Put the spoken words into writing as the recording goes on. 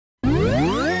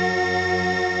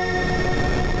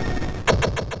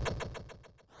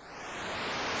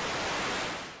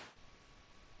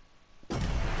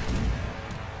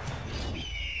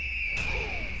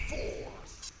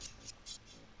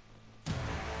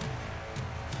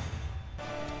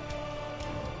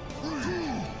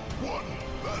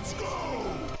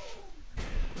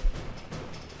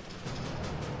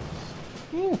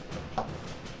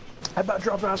How about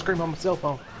dropping ice cream on my cell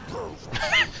phone?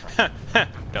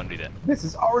 Don't do that. This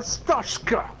is our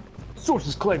Stashka.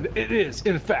 Sources claim that it is,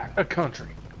 in fact, a country.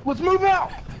 Let's move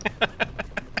out!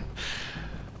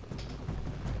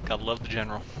 Gotta love the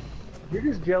general. You're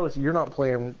just jealous you're not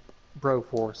playing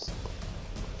BroForce.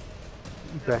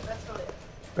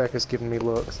 Becca's giving me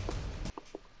looks.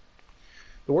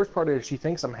 The worst part is she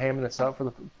thinks I'm hamming this up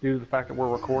due to the fact that we're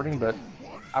recording, but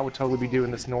I would totally be doing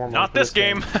this normally. Not this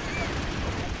game!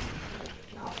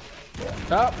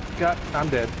 Oh, God, I'm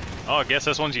dead. Oh, I guess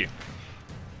this one's you.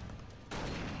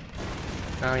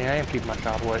 Oh yeah, I am keeping my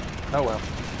child away. Oh well.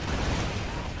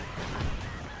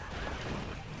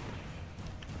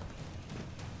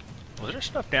 Was there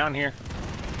stuff down here?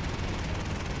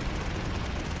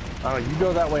 Oh, you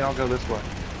go that way and I'll go this way.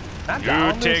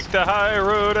 You take the high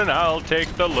road and I'll take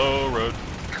the low road.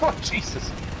 Oh, Jesus.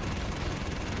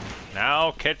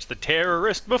 Now catch the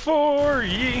terrorist before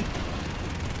ye.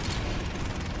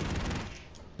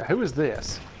 Now, who is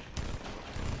this?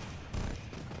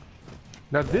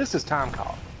 Now, this is Time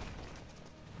Cop.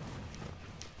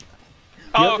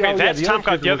 Oh, okay, that's yeah, Time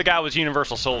Cop. The other guy was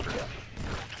Universal Soldier.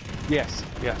 Yes,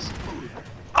 yes.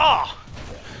 Ah! Oh,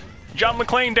 John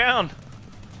McClane down.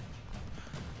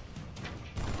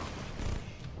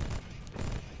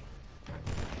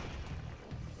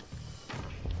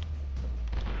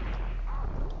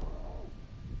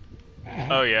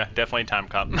 Oh yeah, definitely Time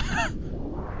Cop.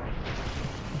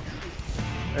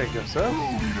 There you go, sir.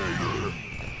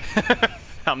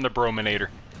 I'm the Brominator.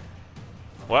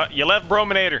 What? You left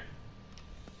Brominator.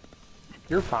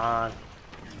 You're fine.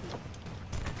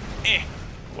 Eh.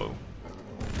 Whoa.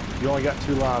 You only got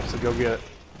 2 lives, so go get it.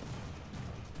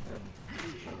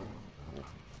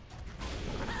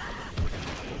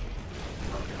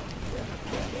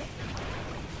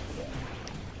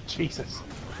 Jesus.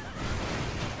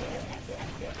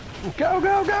 Go,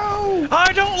 go, go!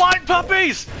 I don't like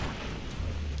puppies!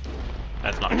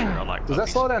 That's not true, I like puppies. Does that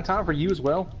slow down time for you as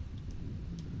well?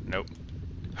 Nope.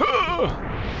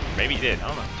 Maybe it did, I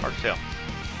don't know, it's hard to tell.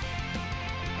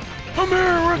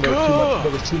 America!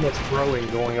 There was too much growing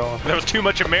going on. There was too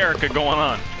much America going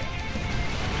on.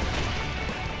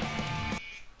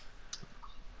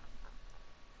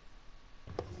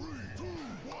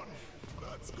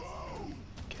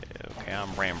 Okay, I'm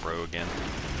Rambro again.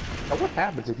 Now, what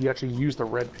happens if you actually use the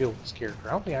red pill with this character?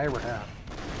 I don't think I ever have.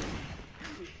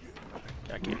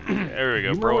 I can't. There we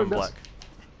go, Bro in Black.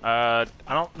 I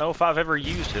don't know if I've ever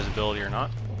used his ability or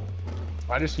not.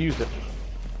 I just used it.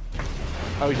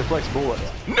 Oh, he deflects bullets.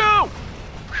 No!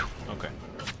 Whew. Okay.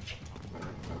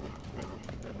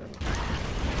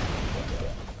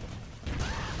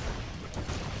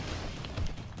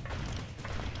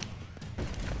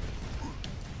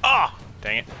 Ah!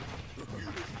 Dang it.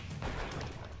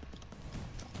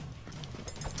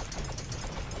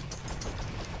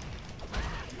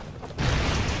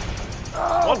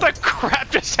 Oh! What the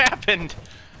crap just happened?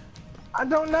 I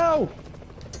don't know.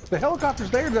 The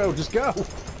helicopter's there, though. Just go.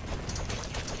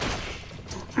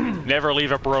 Never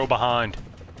leave a bro behind.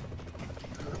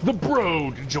 The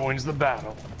bro joins the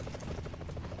battle.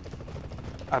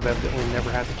 I've evidently never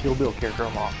had the Kill Bill character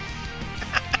unlocked.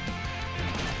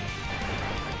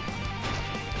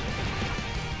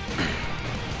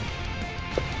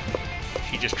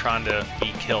 She's just trying to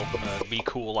be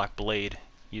cool like Blade.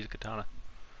 Use a katana.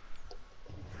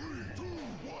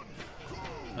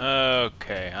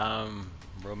 Okay,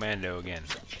 Romando again.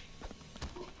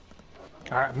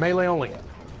 Alright, melee only.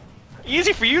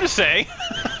 Easy for you to say.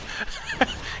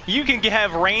 You can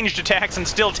have ranged attacks and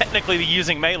still technically be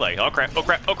using melee. Oh crap, oh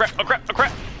crap, oh crap, oh crap, oh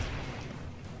crap.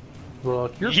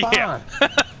 Look, you're Yeah.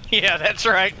 fine. Yeah, that's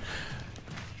right.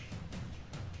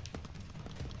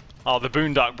 Oh, the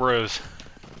Boondock Bros.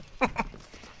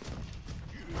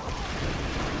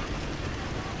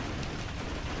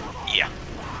 Yeah.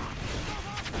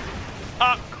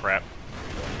 Ah, crap.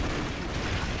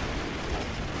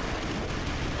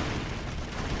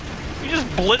 You just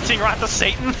blitzing right to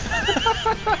Satan?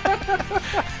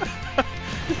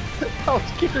 I was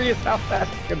curious how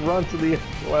fast I could run to the end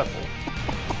of the level.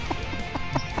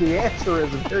 The answer is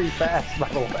very fast, by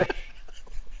the way.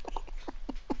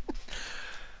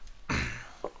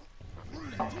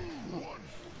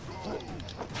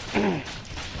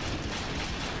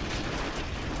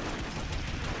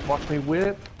 Watch me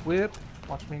whip, whip.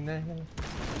 Watch me nail.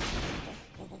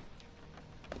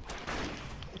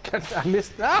 I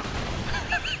missed that.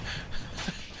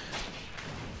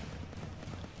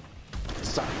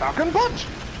 Sorry, Falcon Punch!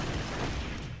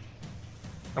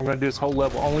 I'm gonna do this whole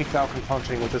level only Falcon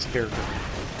punching with this character.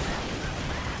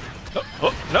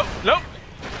 Oh, no, no!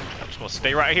 I'm supposed to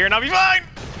stay right here and I'll be fine!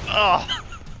 Oh!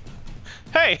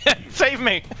 Hey! Save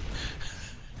me!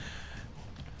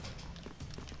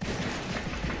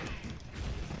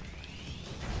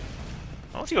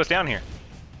 Let's see what's down here.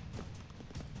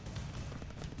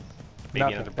 Maybe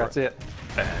Nothing. another That's it.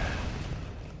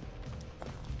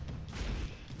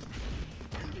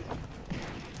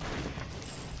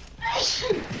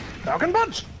 Falcon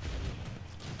punch!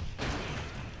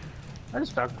 I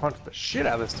just Falcon punched the shit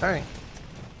out of this tank.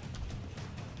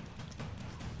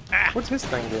 Ah. What's his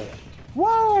thing doing?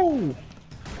 Whoa!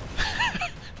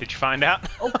 Did you find out?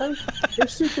 Okay.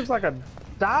 This shit was like a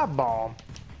dive bomb.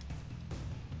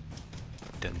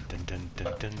 Dun, dun, dun,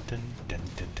 dun, dun, dun, dun,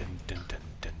 dun, dun, dun,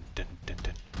 dun, dun, dun,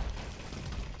 dun.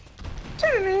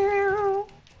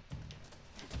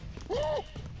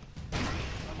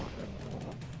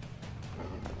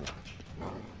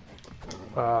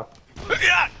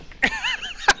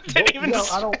 Didn't even. No,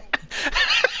 I don't.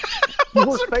 I You were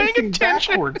wasn't paying facing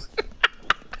attention. backwards.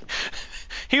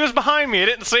 He was behind me. I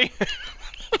didn't see.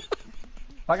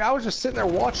 Like I was just sitting there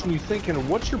watching you, thinking,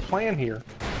 "What's your plan here?"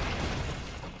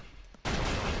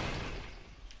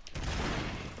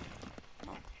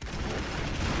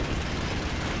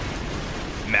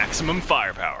 Maximum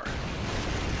firepower.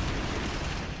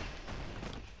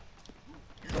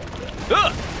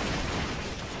 Ugh!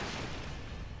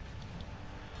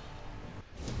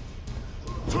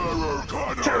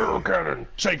 Terror cannon,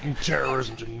 taking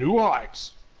terrorism to new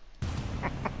heights.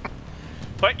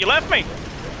 But you left me.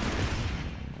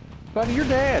 Buddy, you're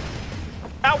dead.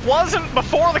 That wasn't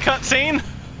before the cutscene.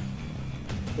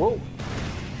 Whoa.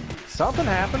 Something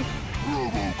happened.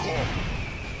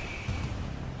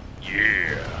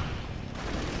 Yeah.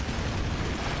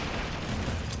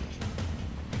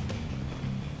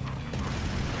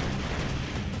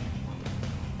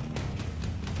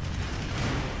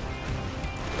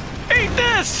 Eat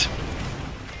this!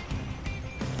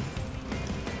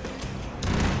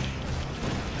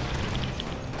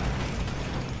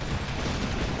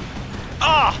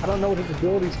 Ah! I don't know what his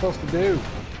ability's supposed to do.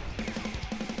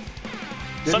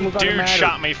 Didn't Some look like it dude mattered.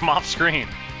 shot me from off screen.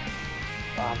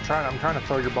 I'm trying to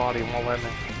throw your body and won't let me.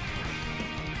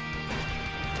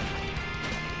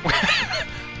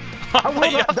 I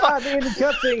will not die at the end of the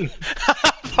cutscene. I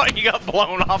thought you got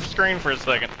blown off screen for a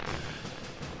second.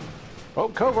 Oh,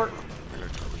 covert.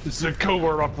 This is a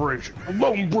covert operation. A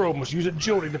lone bro must use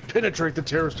agility to penetrate the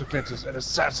terrorist defenses and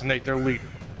assassinate their leader.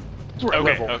 Threat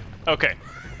level. Okay.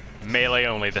 Melee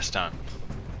only this time.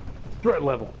 Threat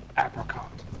level.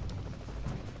 Apricot.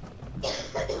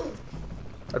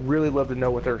 I'd really love to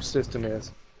know what their system is.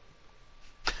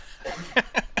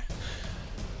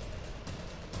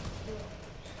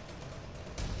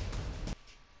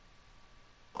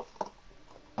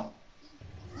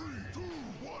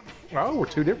 Oh, we're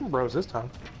two different bros this time.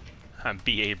 I'm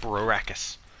B.A.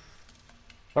 Brorakis.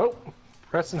 Oh,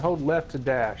 press and hold left to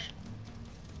dash.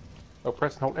 Oh,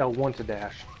 press and hold L1 to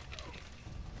dash.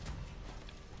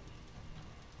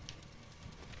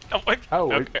 Oh, wait.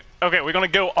 Oh, okay, we're gonna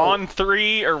go on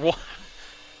 3 or what?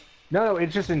 No,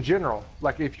 it's just in general.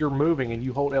 Like if you're moving and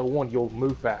you hold L1, you'll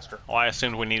move faster. Well, I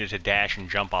assumed we needed to dash and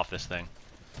jump off this thing.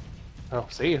 Oh,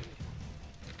 see you.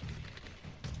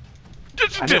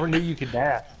 I never knew you could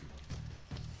dash.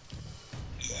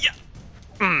 Yeah.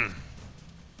 Mm.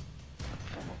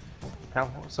 How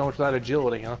so much for that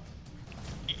agility, huh?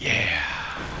 Yeah.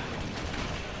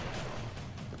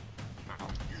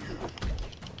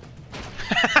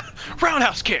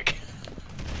 Roundhouse kick.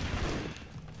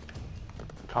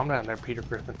 Calm down there, Peter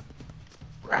Griffin.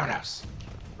 Roundhouse.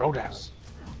 Roadhouse.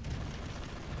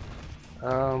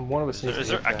 One of us needs to Is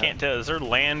there, hit I that. can't tell. Is there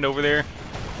land over there?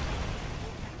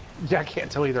 Yeah, I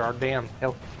can't tell either. Our damn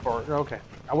health bar. Okay.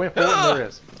 I went for it and there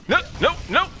is. No, no,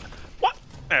 no. What?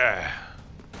 I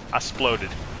exploded.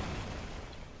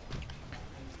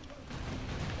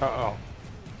 Uh-oh.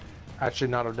 I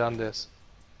should not have done this.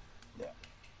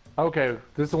 Okay,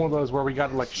 this is one of those where we got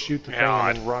to like shoot the thing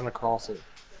and then run across it.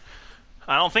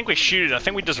 I don't think we shoot it. I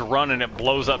think we just run and it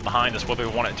blows up behind us whether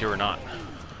we want it to or not.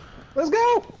 Let's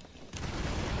go!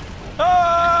 Oh,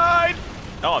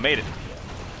 I made it.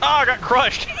 Oh, I got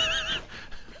crushed.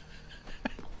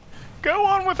 Go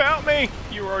on without me.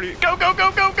 You were already... Go, go,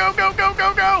 go, go, go, go, go,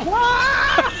 go, go!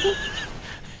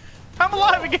 I'm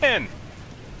alive again!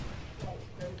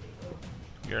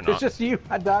 You're not. It's just you.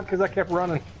 I died because I kept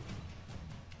running.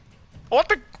 What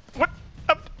the... What?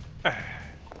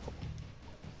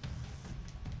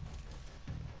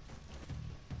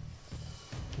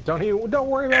 Don't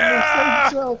worry about me.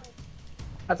 Save yourself.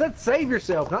 I said save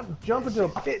yourself, not jump into a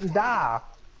pit and die.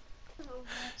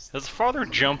 That's a farther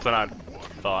jump than I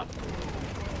thought.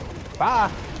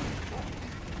 Bye.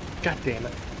 God damn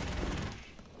it.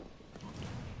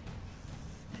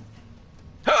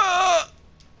 I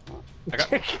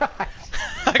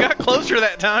got closer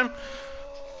that time.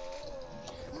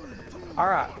 All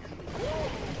right.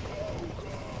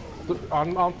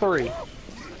 On 3.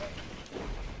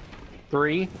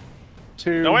 3,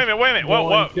 2. No, wait a minute. Whoa,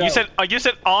 whoa. Go. You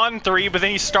said on 3, but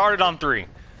then you started on 3.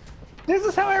 This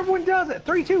is how everyone does it.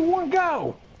 3, 2, 1,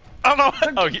 go. Oh no.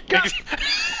 Oh, go.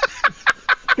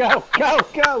 Go.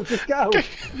 Just go.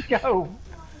 Go.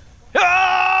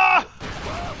 Ah!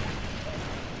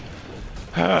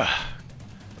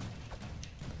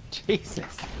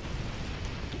 Jesus.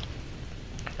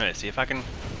 Let's see if I can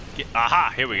get.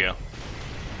 Aha! Here we go.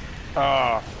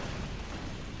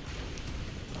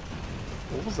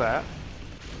 What was that?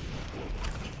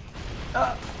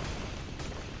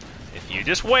 If you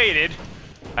just waited,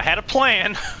 I had a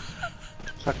plan.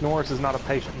 Chuck Norris is not a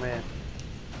patient man.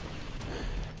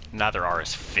 Neither are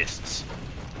his fists.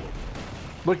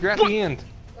 Look, you're at the end.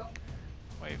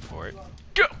 Wait for it.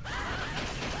 Go!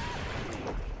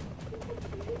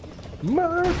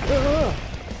 America!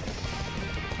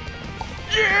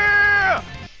 Yeah!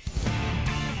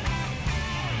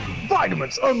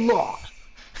 Vitamins unlocked!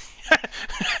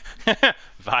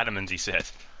 Vitamins, he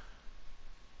says.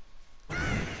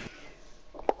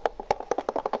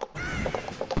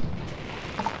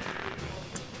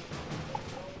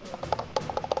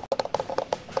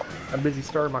 I'm busy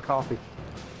stirring my coffee.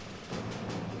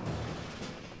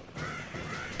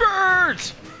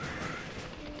 Birds!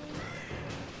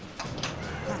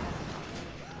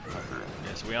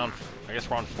 Yes, I guess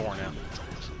we're on 4 now.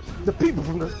 The people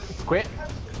from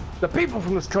The people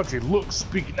from this country look,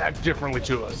 speak, and act differently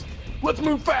to us. Let's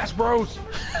move fast, bros!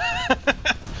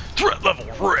 Threat level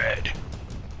red!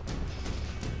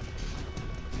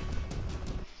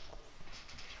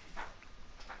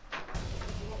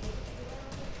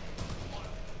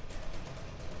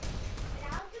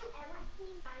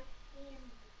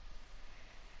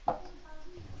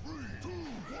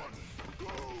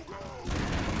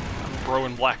 Bro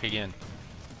in black again.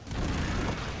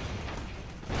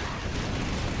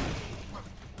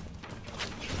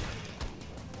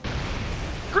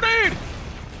 Grenade!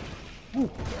 Ooh.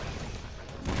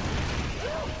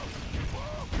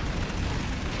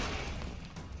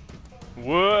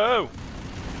 Whoa!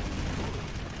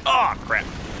 Oh crap!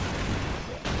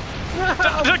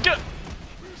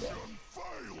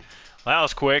 That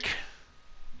was quick.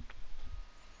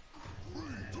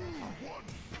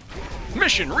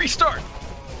 Mission restart!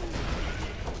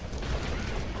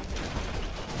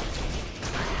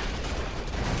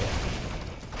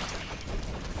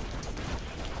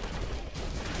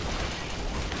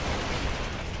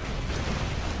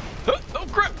 Oh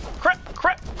crap!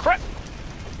 Crap!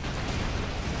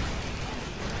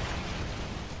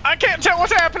 I can't tell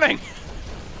what's happening!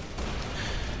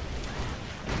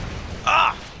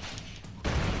 Ah!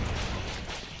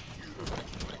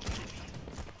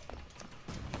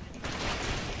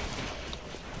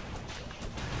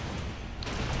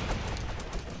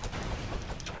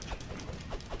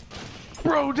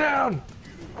 Bro down!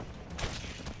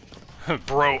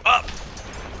 Bro up!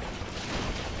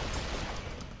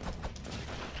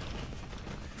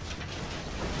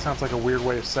 Sounds like a weird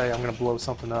way to say I'm gonna blow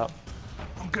something up.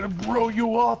 I'm gonna bro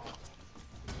you up!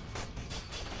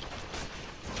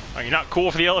 Are you not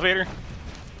cool for the elevator?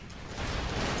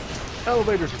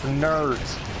 Elevators are for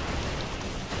nerds.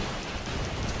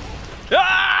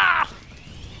 Ah!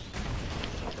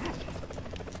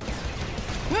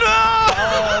 No!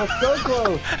 Oh, so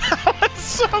close!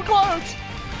 So close!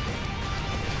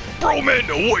 Broman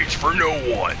waits for no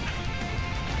one.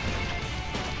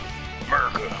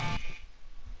 America.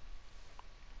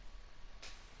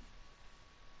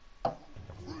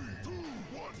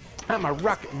 I'm a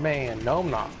rocket man. No, I'm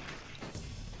not.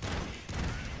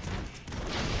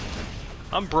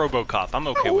 I'm Brobocop. I'm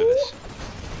okay with this.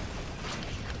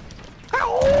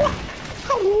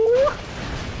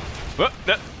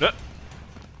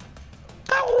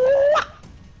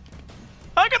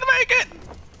 I gotta make it!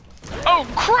 Oh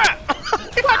crap!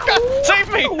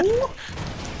 Save me!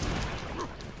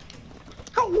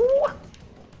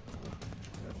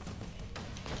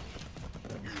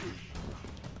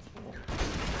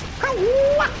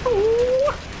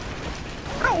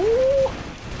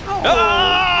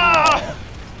 Ah!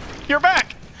 You're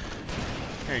back!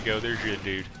 There you go, there's your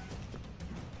dude.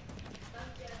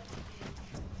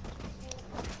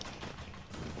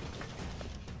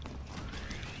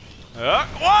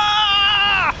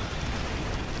 Wah!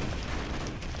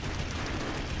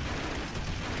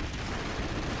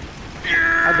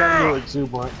 I got a little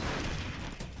exuberant.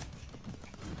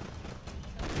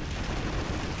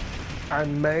 I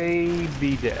may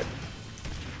be dead.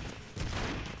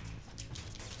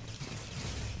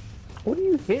 What are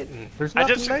you hitting? There's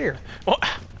nothing there. Well,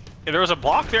 if there was a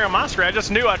block there on my screen. I just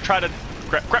knew I'd try to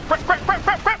grab.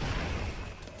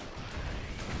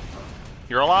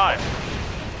 You're alive.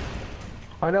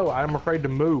 I know. I'm afraid to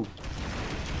move.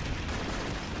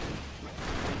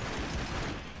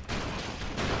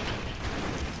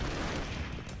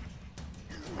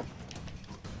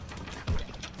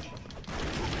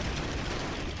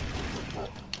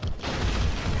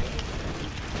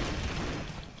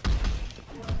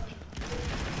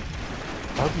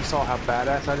 I hope you saw how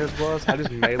badass I just was. I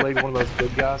just meleeed one of those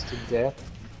big guys to death.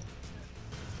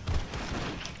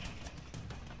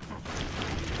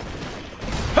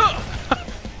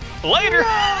 Later!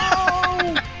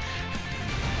 No!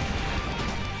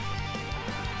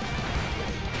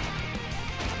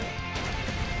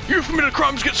 You committed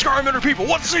crimes against Skyrim and her people.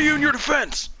 What say you in your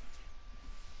defense?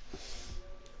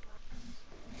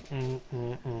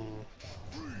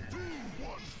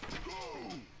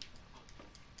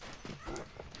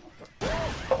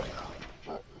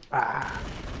 Ah.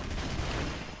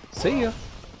 See ya.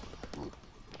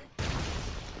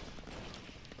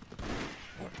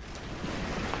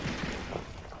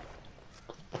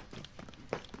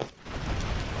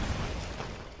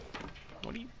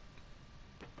 What do you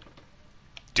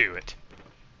do? It.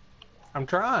 I'm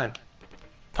trying.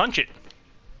 Punch it.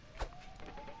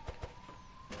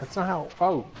 That's not how.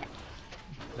 Oh.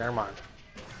 Never mind.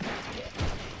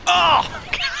 Oh!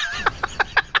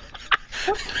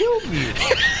 What killed you?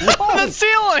 The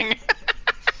ceiling!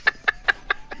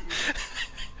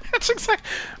 That's exactly...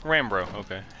 Rambro,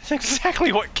 okay. That's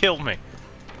exactly what killed me.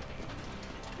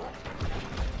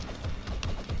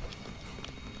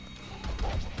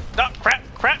 Oh, crap!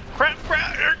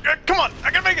 Come on!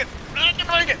 I can make it!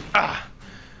 Ah.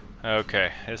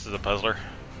 Okay, this is a puzzler.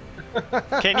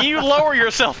 Can you lower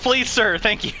yourself, please, sir?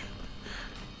 Thank you.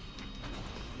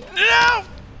 No!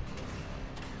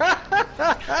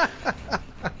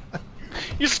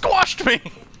 You squashed me!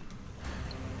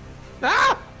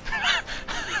 Ah!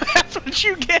 That's what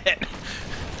you get!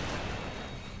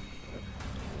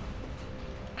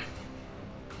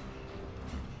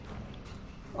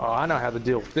 Oh, I know how to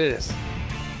deal with this.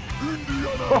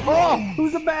 Oh,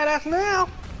 who's a badass now?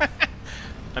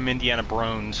 I'm Indiana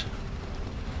Brones.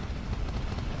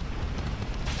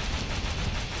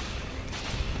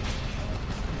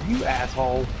 You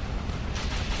asshole.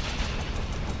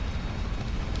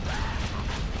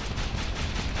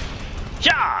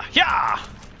 Yeah! Yeah!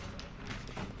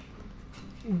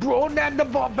 Bro, that the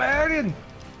barbarian!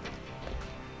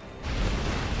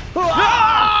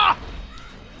 Ah!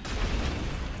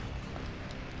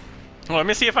 Well, let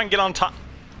me see if I can get on top.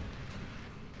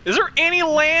 Is there any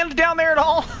land down there at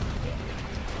all?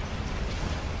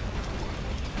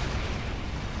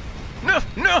 No!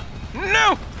 No!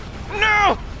 No!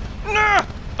 No! No!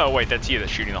 Oh, wait, that's you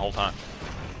that's shooting the whole time.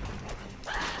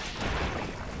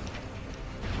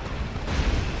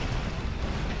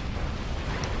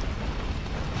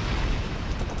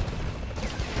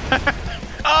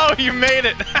 Oh, you made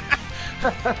it!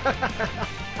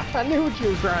 I knew what you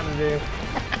were trying to do.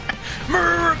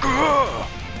 America!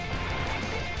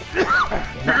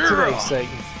 Not today,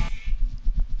 Satan.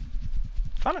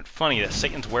 I find it funny that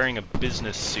Satan's wearing a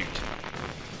business suit.